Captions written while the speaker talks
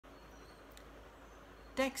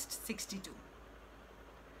Text 62.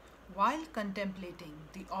 While contemplating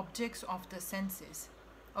the objects of the senses,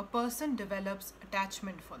 a person develops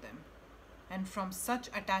attachment for them, and from such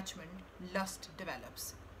attachment, lust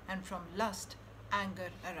develops, and from lust,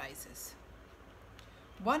 anger arises.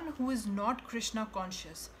 One who is not Krishna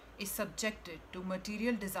conscious is subjected to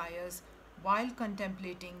material desires while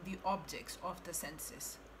contemplating the objects of the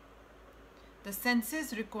senses. The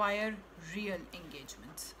senses require real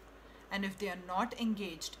engagements, and if they are not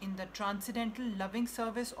engaged in the transcendental loving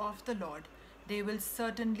service of the Lord, they will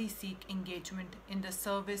certainly seek engagement in the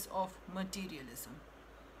service of materialism.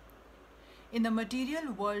 In the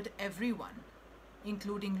material world, everyone,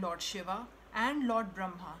 including Lord Shiva and Lord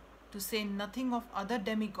Brahma, to say nothing of other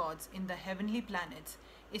demigods in the heavenly planets,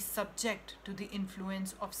 is subject to the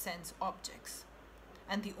influence of sense objects.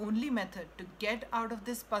 And the only method to get out of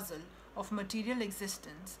this puzzle of material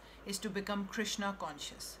existence is to become Krishna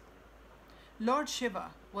conscious. Lord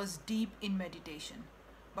Shiva was deep in meditation,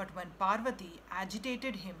 but when Parvati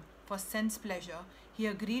agitated him for sense pleasure, he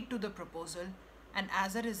agreed to the proposal, and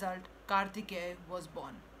as a result, Kartikeya was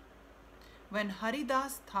born. When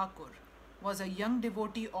Haridas Thakur was a young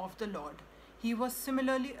devotee of the Lord, he was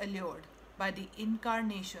similarly allured by the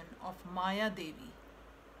incarnation of Maya Devi.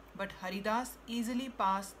 But Haridas easily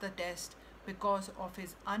passed the test because of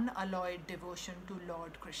his unalloyed devotion to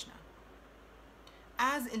Lord Krishna.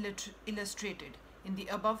 As illustrated in the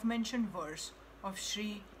above mentioned verse of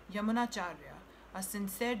Sri Yamunacharya, a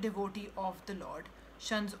sincere devotee of the Lord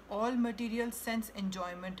shuns all material sense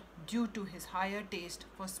enjoyment due to his higher taste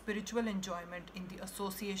for spiritual enjoyment in the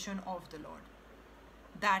association of the Lord.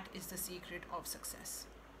 That is the secret of success.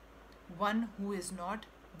 One who is not,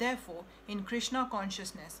 therefore, in Krishna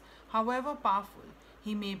consciousness, however powerful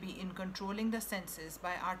he may be in controlling the senses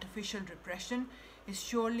by artificial repression, is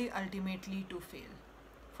surely ultimately to fail.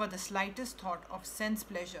 For the slightest thought of sense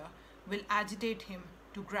pleasure will agitate him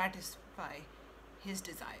to gratify his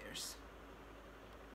desires.